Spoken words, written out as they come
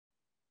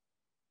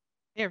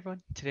Hey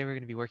everyone, today we're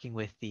going to be working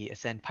with the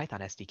Ascend Python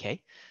SDK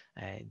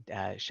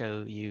and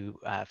show you,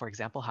 for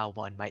example, how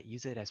one might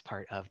use it as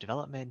part of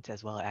development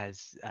as well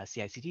as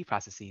CICD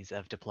processes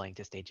of deploying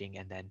to staging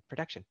and then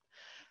production.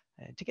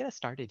 To get us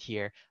started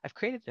here, I've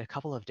created a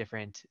couple of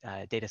different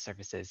data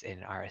services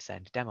in our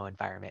Ascend demo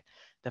environment.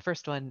 The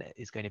first one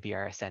is going to be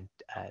our Ascend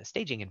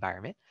staging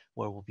environment,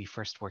 where we'll be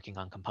first working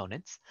on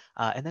components,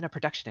 and then a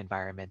production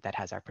environment that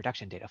has our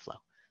production data flow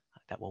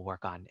that we'll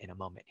work on in a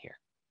moment here.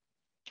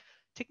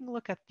 Taking a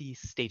look at the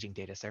staging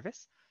data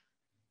service,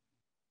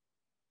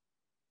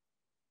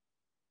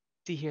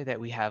 see here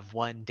that we have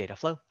one data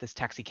flow, this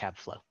taxi cab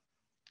flow.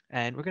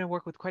 And we're going to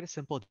work with quite a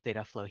simple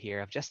data flow here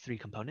of just 3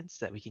 components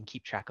so that we can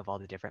keep track of all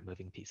the different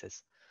moving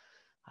pieces.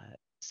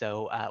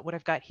 What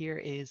I've got here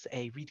is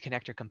a read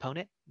connector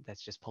component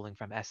that's just pulling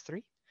from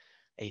S3,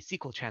 a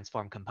Sql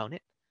Transform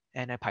component,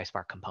 and a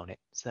PySpark component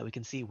so that we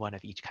can see one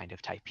of each kind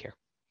of type here.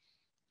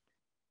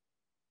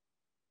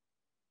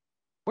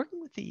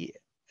 Working with the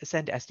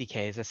Ascend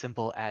SDK is as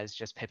simple as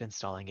just pip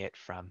installing it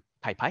from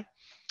PyPy.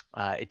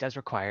 It does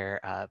require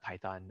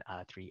Python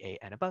 3.8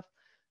 and above.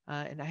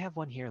 And I have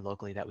one here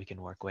locally that we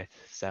can work with.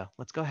 So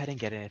let's go ahead and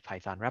get a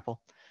Python REPL.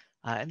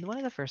 And one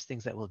of the first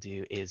things that we'll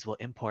do is we'll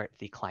import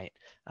the client.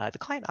 The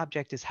client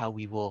object is how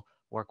we will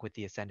work with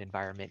the Ascend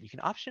environment. You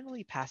can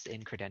optionally pass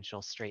in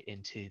credentials straight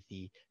into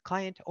the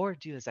client or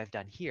do as I've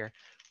done here,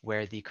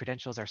 where the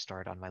credentials are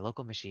stored on my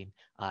local machine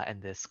and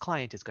this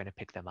client is going to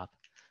pick them up.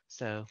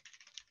 So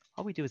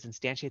all we do is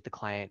instantiate the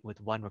client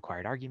with one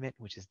required argument,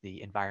 which is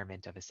the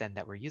environment of Ascend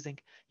that we're using.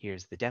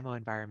 Here's the demo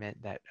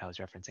environment that I was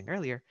referencing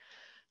earlier.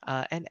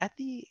 And at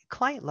the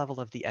client level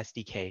of the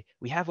SDK,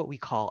 we have what we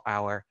call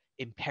our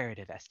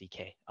imperative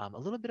SDK, a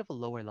little bit of a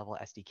lower level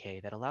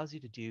SDK that allows you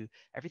to do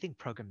everything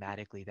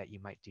programmatically that you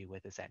might do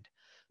with Ascend.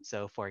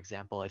 So for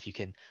example, if you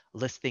can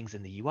list things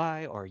in the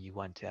UI or you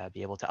want to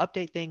be able to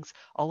update things,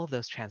 all of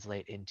those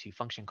translate into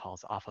function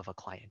calls off of a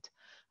client.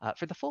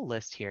 For the full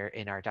list here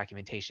in our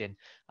documentation,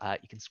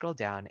 you can scroll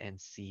down and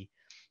see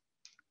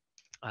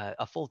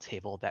a full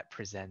table that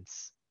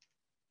presents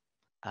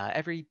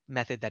every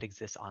method that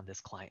exists on this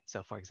client.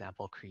 So for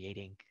example,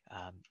 creating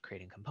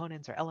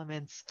components or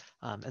elements,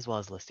 as well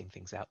as listing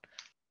things out.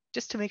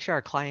 Just to make sure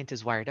our client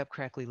is wired up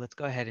correctly, let's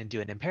go ahead and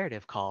do an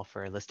imperative call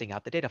for listing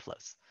out the data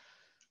flows.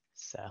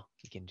 So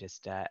we can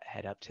just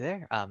head up to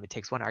there. It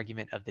takes one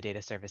argument of the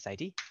data service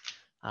ID.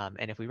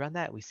 And if we run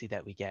that, we see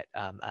that we get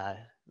a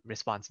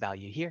response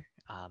value here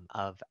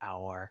of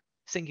our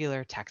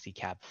singular taxi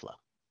cab flow.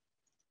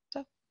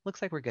 So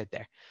looks like we're good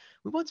there.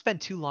 We won't spend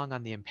too long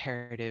on the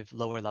imperative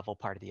lower level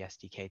part of the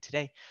SDK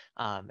today.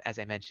 As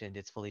I mentioned,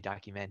 it's fully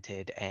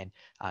documented and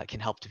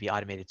can help to be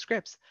automated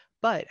scripts.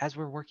 But as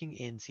we're working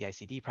in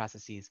CICD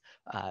processes,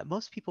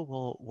 most people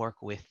will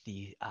work with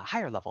the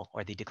higher level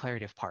or the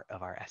declarative part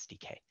of our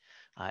SDK.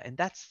 And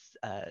that's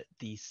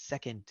the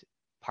second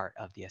part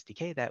of the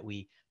SDK that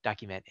we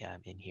document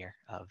in here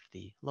of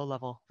the low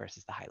level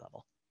versus the high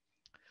level.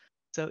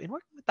 So in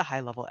working with the high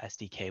level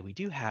SDK, we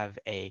do have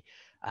a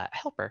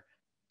helper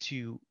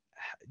to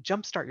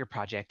jumpstart your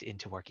project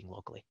into working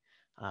locally.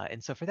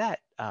 And so for that,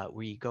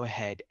 we go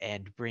ahead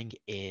and bring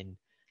in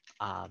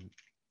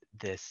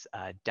this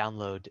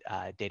download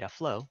data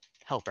flow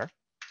helper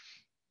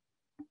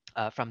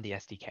from the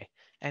SDK.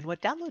 And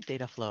what download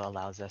data flow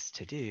allows us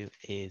to do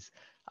is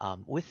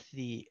with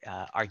the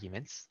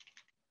arguments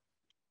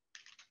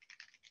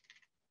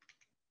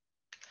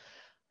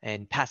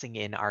and passing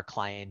in our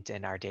client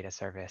and our data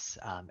service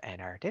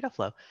and our data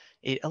flow,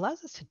 it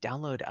allows us to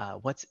download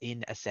what's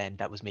in Ascend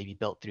that was maybe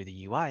built through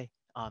the UI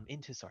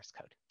into source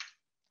code.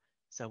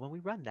 So when we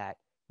run that,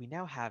 we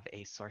now have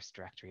a source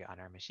directory on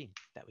our machine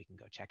that we can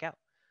go check out.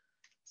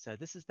 So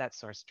this is that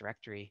source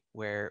directory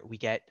where we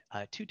get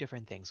 2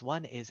 different things.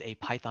 One is a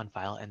Python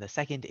file, and the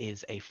second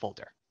is a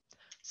folder.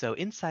 So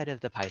inside of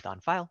the Python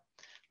file,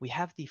 we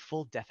have the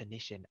full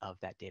definition of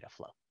that data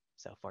flow.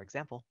 So for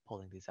example,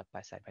 pulling these up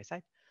by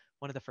side,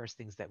 one of the first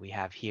things that we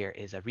have here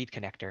is a read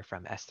connector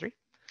from S3.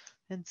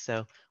 And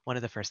so one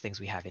of the first things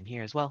we have in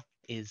here as well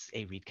is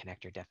a read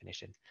connector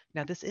definition.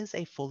 Now this is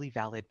a fully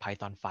valid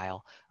Python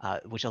file,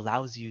 which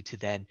allows you to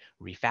then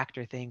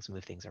refactor things,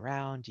 move things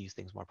around, use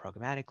things more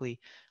programmatically,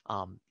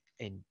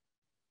 and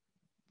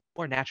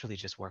more naturally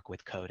just work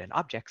with code and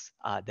objects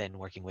than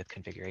working with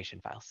configuration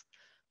files.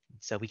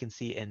 So we can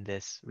see in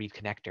this read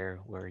connector,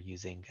 we're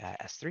using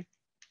S3,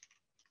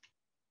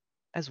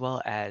 as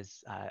well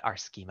as our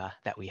schema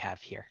that we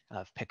have here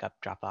of pickup,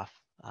 drop off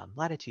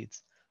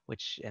latitudes,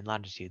 and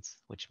longitudes,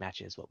 which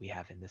matches what we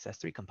have in this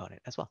S3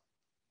 component as well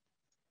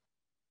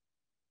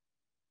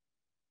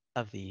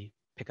of the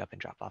pickup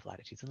and drop off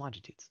latitudes and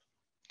longitudes.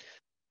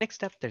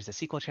 Next up, there's a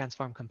Sql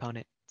Transform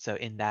component. So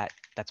in that,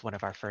 that's one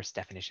of our first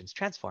definitions,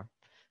 transform.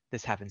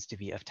 This happens to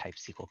be of type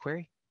SQL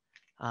query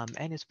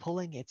and is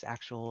pulling its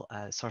actual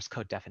source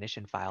code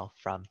definition file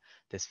from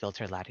this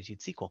filter latitude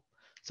SQL.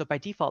 So by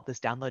default, this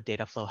download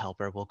data flow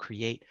helper will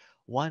create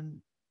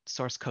one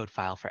source code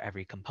file for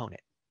every component.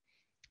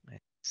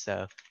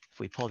 So if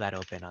we pull that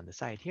open on the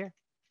side here,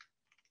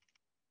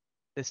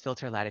 This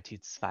filter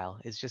latitudes file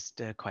is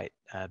just quite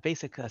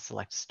basic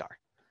select star,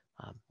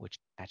 which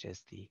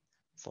matches the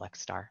select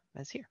star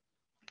as here.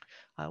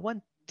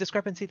 One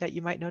discrepancy that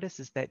you might notice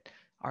is that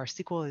our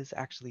SQL is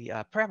actually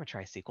a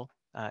parameterized SQL,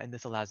 and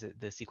this allows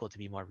the SQL to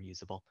be more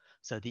reusable.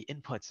 So the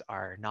inputs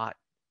are not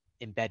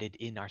embedded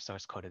in our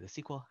source code of the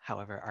SQL.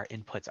 However, our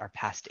inputs are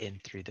passed in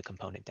through the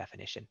component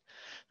definition.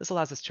 This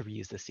allows us to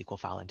reuse the SQL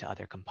file into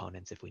other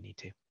components if we need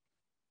to.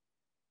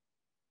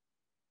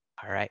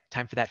 All right,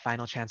 time for that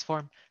final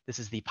transform. This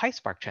is the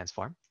PySpark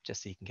transform,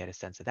 just so you can get a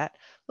sense of that.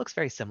 Looks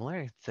very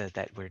similar to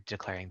that we're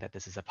declaring that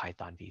this is a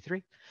Python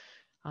v3.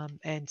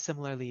 And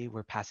similarly,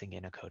 we're passing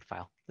in a code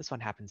file. This one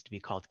happens to be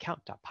called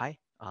count.py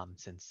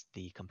since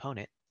the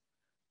component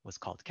was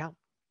called count.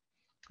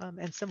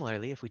 And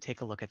similarly, if we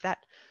take a look at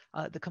that,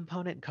 the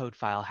component code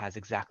file has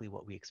exactly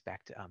what we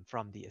expect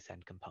from the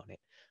Ascend component.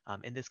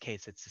 In this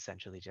case, it's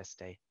essentially just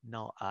a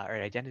null or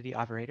identity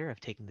operator of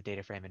taking the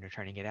data frame and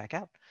returning it back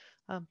out,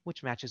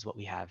 which matches what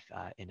we have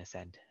in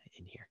Ascend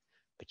in here,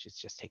 which is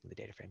just taking the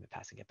data frame and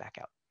passing it back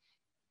out.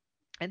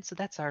 And so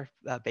that's our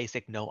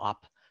basic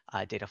no-op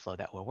data flow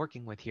that we're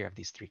working with here of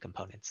these three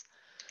components.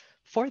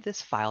 For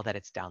this file that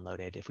it's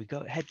downloaded, if we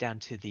go head down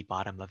to the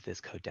bottom of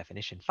this code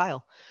definition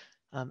file,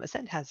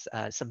 Ascend has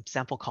some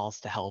sample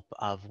calls to help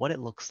of what it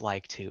looks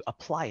like to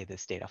apply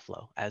this data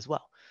flow as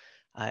well.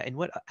 And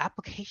what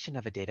application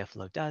of a data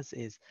flow does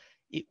is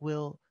it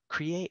will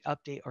create,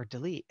 update, or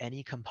delete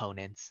any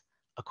components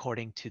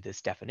according to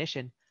this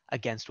definition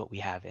against what we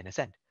have in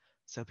Ascend.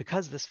 So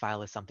because this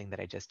file is something that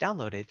I just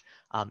downloaded,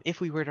 if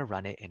we were to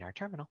run it in our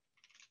terminal,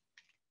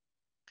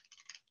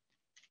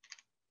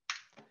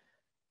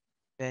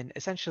 then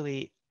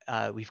essentially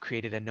we've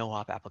created a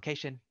no-op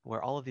application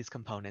where all of these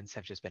components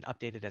have just been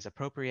updated as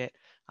appropriate,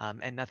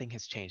 and nothing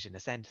has changed in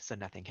Ascend, so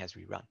nothing has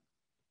rerun.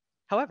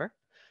 However,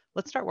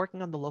 let's start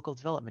working on the local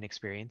development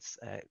experience,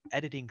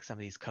 editing some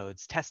of these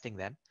codes, testing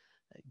them,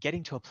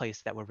 getting to a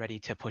place that we're ready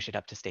to push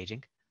up to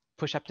staging,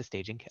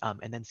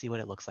 and then see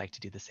what it looks like to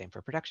do the same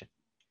for production.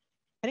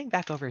 Heading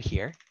back over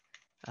here,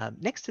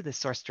 next to this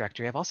source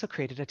directory, I've also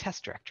created a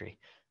test directory.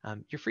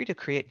 You're free to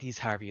create these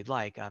however you'd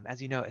like.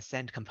 As you know,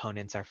 Ascend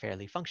components are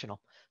fairly functional.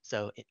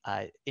 So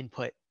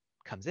input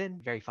comes in,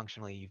 very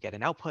functionally you get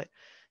an output,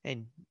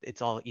 and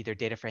it's all either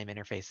data frame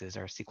interfaces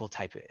or SQL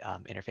type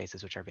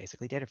interfaces, which are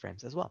basically data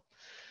frames as well.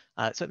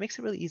 So it makes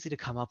it really easy to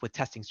come up with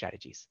testing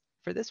strategies.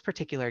 For this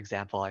particular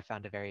example, I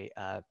found a very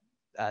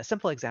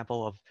simple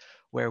example of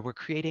where we're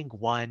creating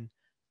one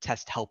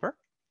test helper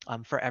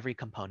for every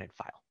component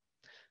file.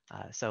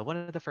 So one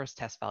of the first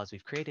test files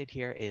we've created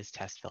here is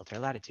test filter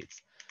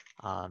latitudes.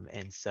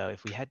 And so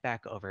if we head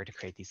back over to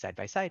create these side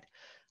by side,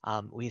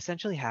 we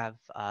essentially have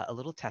a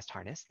little test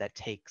harness that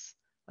takes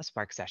a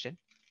Spark session,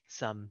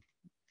 some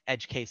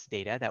edge case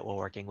data that we're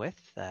working with,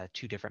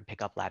 two different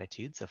pickup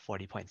latitudes of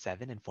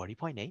 40.7 and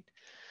 40.8,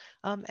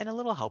 and a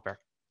little helper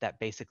that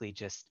basically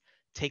just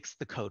takes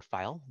the code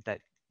file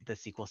that the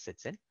SQL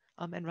sits in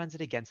and runs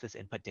it against this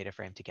input data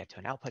frame to get to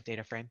an output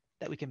data frame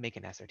that we can make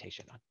an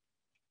assertion on.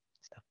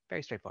 So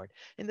very straightforward.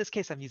 In this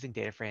case, I'm using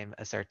data frame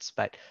asserts,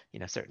 but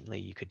certainly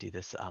you could do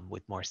this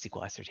with more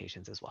SQL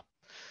assertions as well.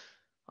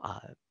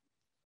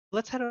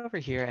 Let's head over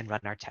here and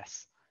run our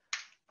tests.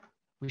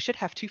 We should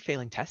have two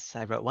failing tests.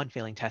 I wrote one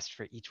failing test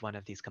for each one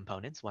of these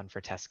components, one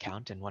for test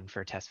count and one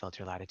for test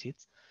filter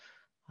latitudes.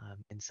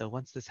 And so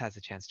once this has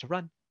a chance to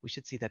run, we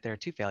should see that there are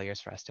two failures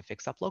for us to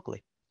fix up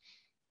locally.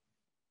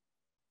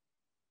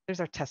 There's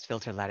our test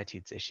filter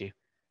latitudes issue,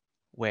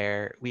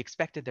 where we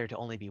expected there to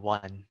only be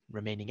one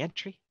remaining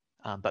entry,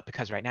 but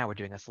because right now we're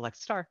doing a select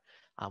star,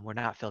 we're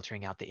not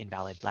filtering out the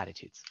invalid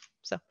latitudes.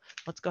 So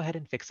let's go ahead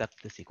and fix up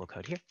the SQL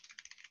code here.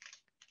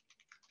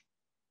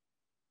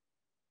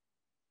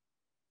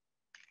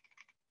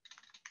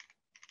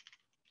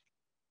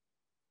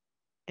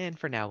 And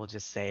for now, we'll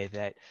just say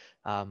that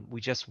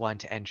we just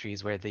want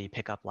entries where the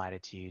pickup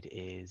latitude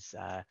is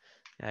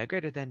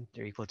greater than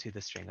or equal to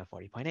the string of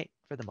 40.8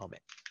 for the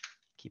moment.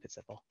 Keep it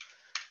simple.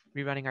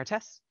 Rerunning our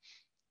tests,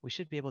 we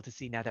should be able to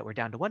see now that we're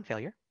down to one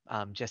failure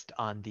just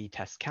on the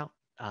test count,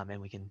 and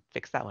we can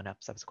fix that one up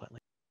subsequently.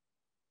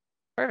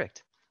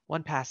 Perfect.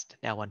 One passed,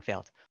 now one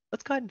failed.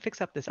 Let's go ahead and fix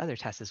up this other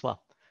test as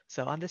well.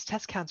 So on this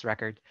test counts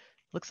record,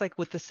 looks like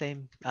with the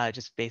same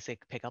just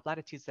basic pickup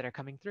latitudes that are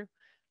coming through,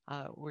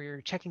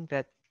 we're checking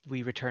that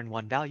we return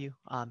one value,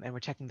 and we're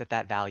checking that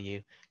that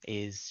value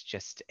is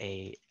just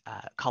a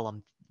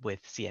column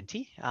with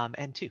CNT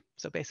and 2.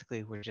 So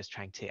basically, we're just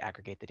trying to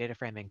aggregate the data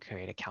frame and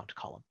create a count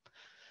column.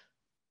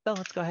 So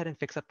let's go ahead and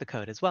fix up the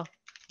code as well.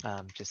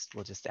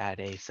 We'll just add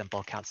a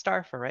simple count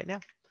star for right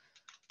now.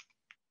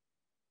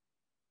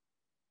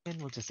 And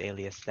we'll just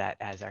alias that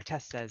as our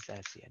test says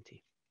as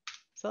CNT.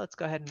 So let's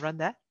go ahead and run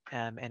that.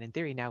 And in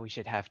theory, now we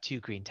should have 2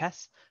 green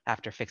tests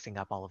after fixing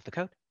up all of the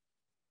code.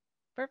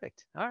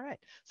 Perfect. All right.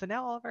 So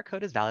now all of our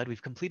code is valid.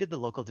 We've completed the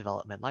local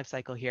development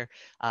lifecycle here.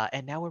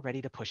 And now we're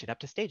ready to push it up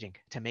to staging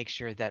to make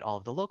sure that all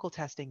of the local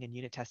testing and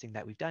unit testing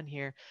that we've done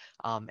here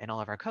and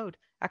all of our code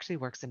actually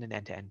works in an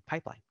end-to-end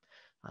pipeline.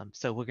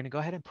 So we're going to go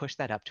ahead and push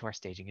that up to our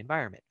staging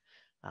environment.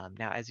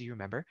 Now, as you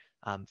remember,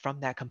 from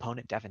that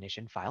component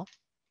definition file,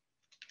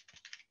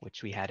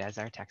 which we had as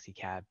our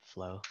taxicab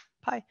flow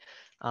py,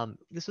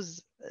 this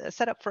was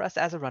set up for us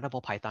as a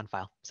runnable Python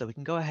file. So we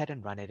can go ahead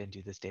and run it and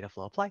do this data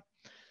flow apply.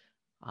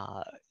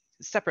 Uh,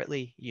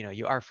 Separately,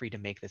 you are free to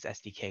make this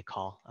SDK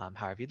call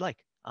however you'd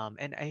like.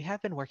 And I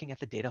have been working at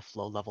the data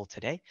flow level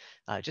today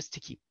just to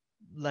keep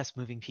less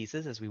moving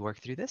pieces as we work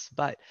through this.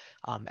 But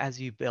as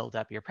you build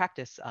up your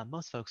practice,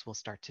 most folks will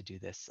start to do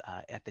this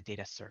at the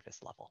data service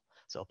level.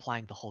 So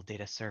applying the whole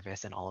data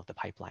service and all of the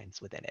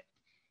pipelines within it.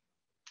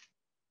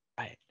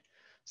 All right.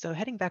 So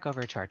heading back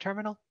over to our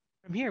terminal,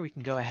 from here we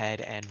can go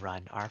ahead and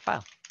run our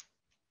file.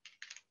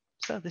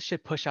 So this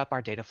should push up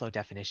our data flow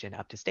definition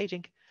up to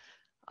staging,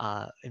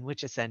 in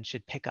which Ascend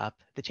should pick up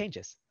the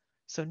changes.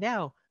 So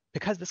now,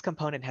 because this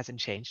component hasn't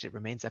changed, it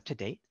remains up to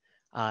date.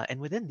 And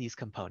within these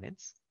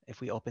components,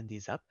 if we open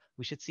these up,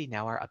 we should see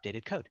now our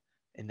updated code,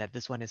 in that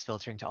this one is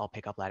filtering to all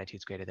pickup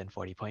latitudes greater than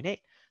 40.8.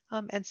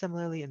 And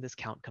similarly, in this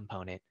count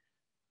component,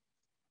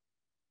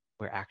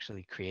 we're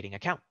actually creating a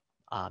count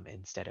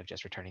instead of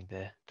just returning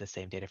the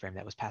same data frame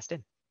that was passed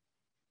in.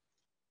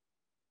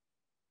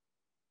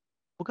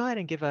 We'll go ahead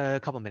and give a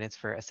couple minutes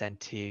for Ascend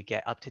to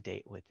get up to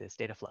date with this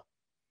data flow.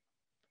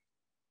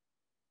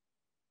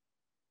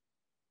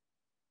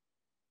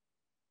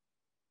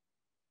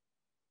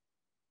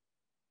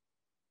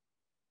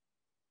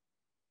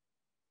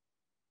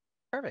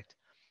 Perfect.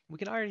 We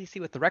can already see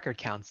with the record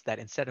counts that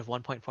instead of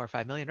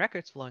 1.45 million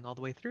records flowing all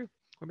the way through,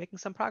 we're making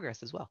some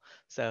progress as well.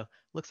 So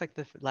looks like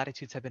the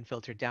latitudes have been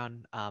filtered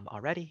down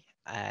already,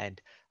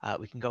 and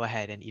we can go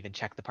ahead and even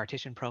check the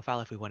partition profile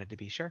if we wanted to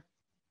be sure.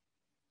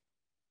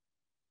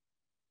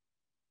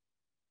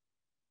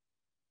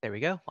 There we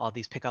go. All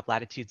these pickup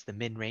latitudes, the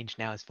min range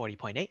now is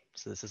 40.8,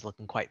 so this is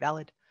looking quite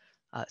valid.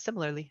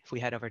 Similarly, if we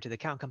head over to the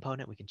count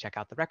component, we can check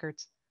out the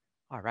records.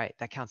 All right,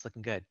 that count's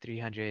looking good,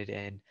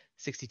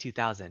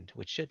 362,000,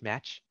 which should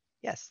match.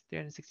 Yes,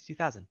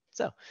 362,000.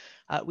 So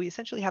we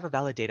essentially have a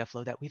valid data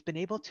flow that we've been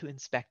able to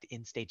inspect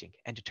in staging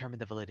and determine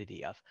the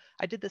validity of.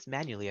 I did this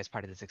manually as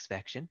part of this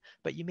inspection,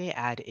 but you may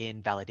add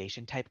in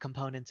validation type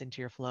components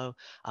into your flow.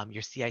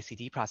 Your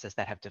CICD process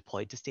that have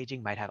deployed to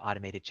staging might have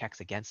automated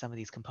checks against some of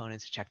these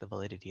components to check the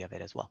validity of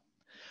it as well.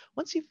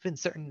 Once you've been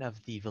certain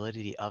of the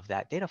validity of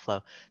that data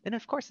flow, then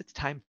of course it's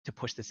time to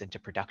push this into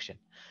production.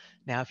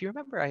 Now, if you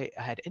remember, I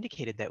had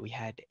indicated that we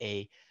had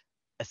a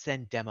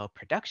Ascend demo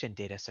production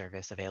data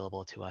service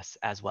available to us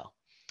as well.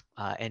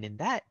 And in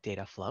that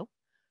data flow,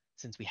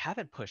 since we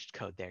haven't pushed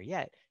code there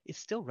yet, it's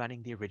still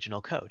running the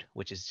original code,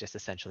 which is just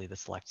essentially the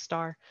select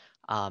star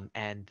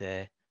and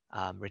the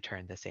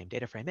return the same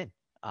data frame in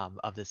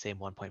of the same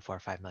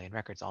 1.45 million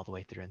records all the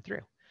way through and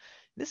through.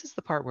 This is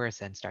the part where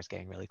Ascend starts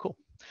getting really cool,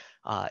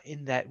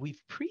 in that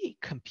we've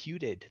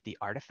pre-computed the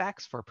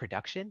artifacts for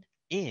production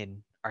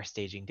in our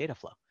staging data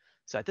flow.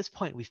 So at this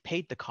point, we've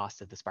paid the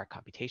cost of the Spark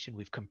computation.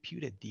 We've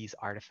computed these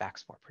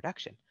artifacts for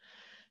production.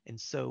 And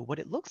so what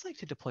it looks like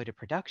to deploy to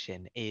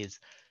production is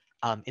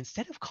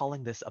instead of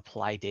calling this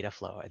apply data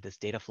flow, this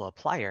data flow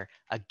applier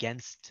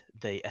against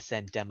the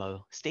Ascend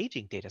demo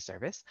staging data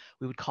service,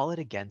 we would call it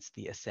against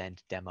the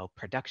Ascend demo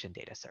production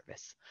data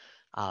service.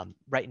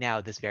 Right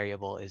now, this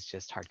variable is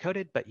just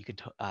hard-coded, but you can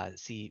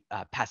see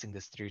passing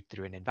this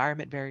through an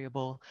environment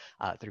variable,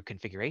 through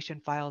configuration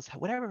files,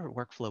 whatever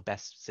workflow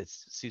best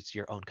suits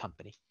your own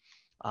company.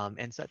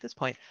 And so at this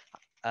point,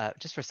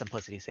 just for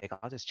simplicity's sake,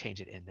 I'll just change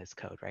it in this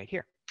code right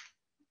here.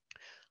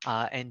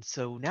 And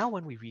so now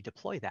when we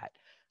redeploy that,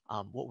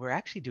 what we're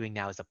actually doing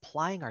now is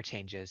applying our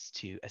changes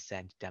to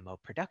Ascend demo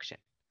production.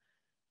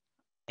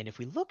 And if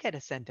we look at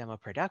Ascend demo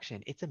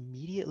production, it's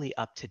immediately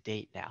up to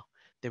date now.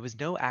 There was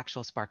no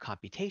actual Spark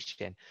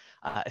computation.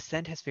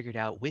 Ascend has figured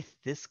out with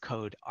this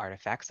code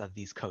artifacts of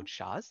these code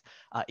SHAs,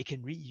 it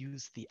can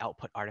reuse the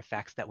output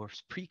artifacts that were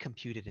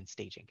pre-computed in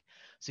staging.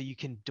 So you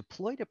can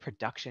deploy to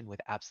production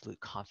with absolute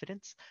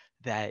confidence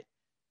that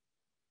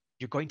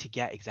you're going to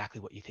get exactly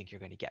what you think you're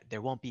going to get.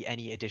 There won't be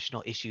any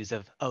additional issues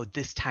of, oh,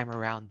 this time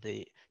around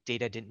the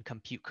data didn't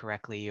compute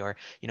correctly, or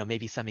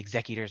maybe some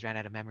executors ran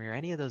out of memory, or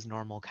any of those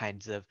normal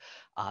kinds of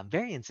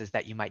variances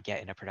that you might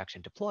get in a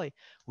production deploy.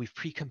 We've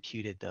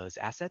pre-computed those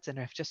assets and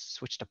have just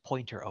switched a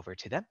pointer over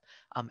to them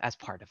as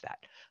part of that.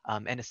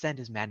 And Ascend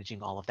is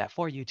managing all of that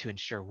for you to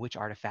ensure which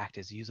artifact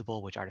is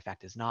usable, which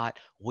artifact is not,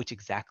 which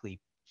exactly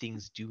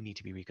things do need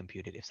to be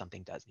recomputed if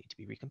something does need to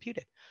be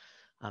recomputed.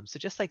 So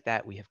just like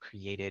that, we have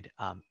created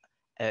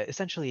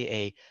essentially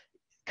a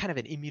kind of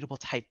an immutable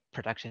type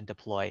production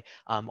deploy,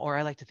 or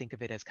I like to think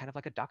of it as kind of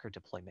like a Docker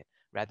deployment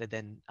rather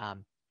than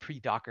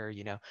pre-Docker,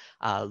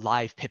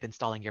 live pip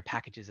installing your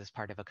packages as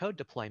part of a code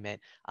deployment,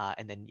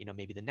 and then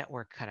maybe the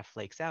network kind of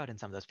flakes out and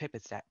some of those pip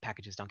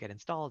packages don't get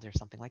installed or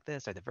something like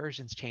this, or the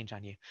versions change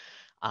on you.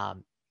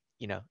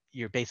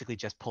 You're basically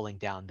just pulling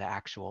down the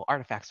actual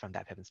artifacts from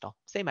that pip install.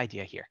 Same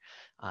idea here.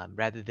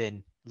 Rather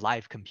than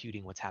live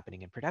computing what's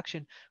happening in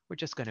production, we're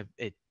just going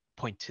to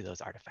point to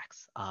those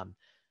artifacts.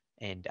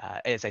 And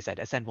as I said,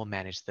 Ascend will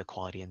manage the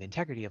quality and the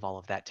integrity of all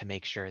of that to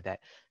make sure that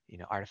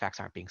artifacts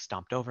aren't being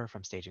stomped over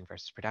from staging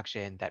versus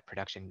production, that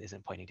production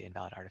isn't pointing to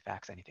invalid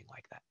artifacts, anything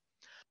like that.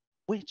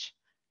 Which,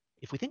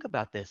 if we think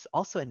about this,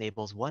 also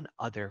enables one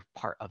other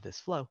part of this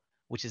flow,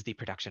 which is the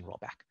production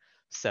rollback.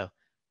 So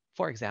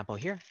for example,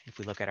 here, if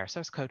we look at our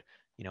source code,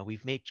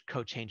 we've made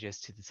code changes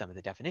to some of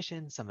the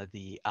definitions, some of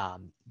the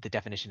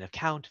definition of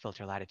count,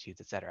 filter latitudes,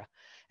 etc.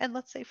 And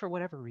let's say for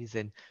whatever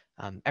reason,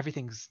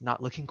 everything's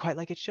not looking quite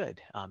like it should,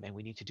 and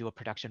we need to do a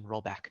production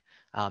rollback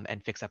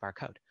and fix up our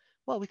code.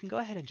 Well, we can go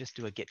ahead and just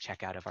do a git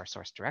checkout of our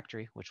source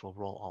directory, which will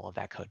roll all of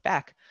that code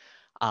back.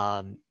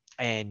 And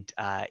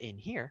in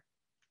here,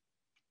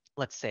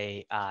 let's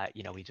say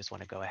we just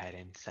want to go ahead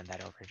and send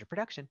that over to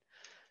production.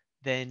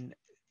 Then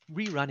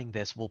rerunning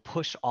this will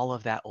push all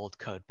of that old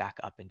code back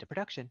up into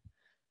production.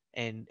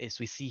 And as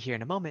we see here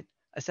in a moment,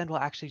 Ascend will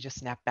actually just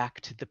snap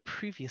back to the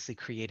previously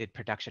created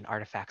production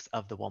artifacts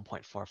of the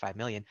 1.45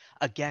 million,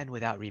 again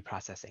without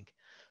reprocessing.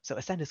 So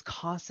Ascend is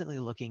constantly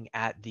looking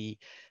at the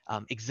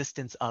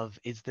existence of,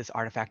 is this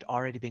artifact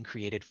already been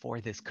created for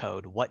this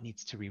code? What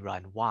needs to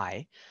rerun?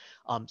 Why?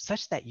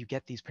 Such that you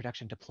get these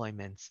production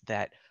deployments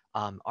that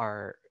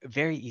are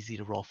very easy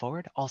to roll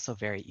forward, also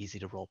very easy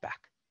to roll back.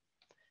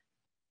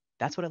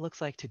 That's what it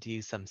looks like to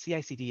do some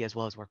CICD as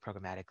well as work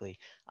programmatically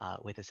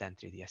with Ascend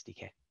through the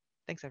SDK.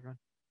 Thanks, everyone.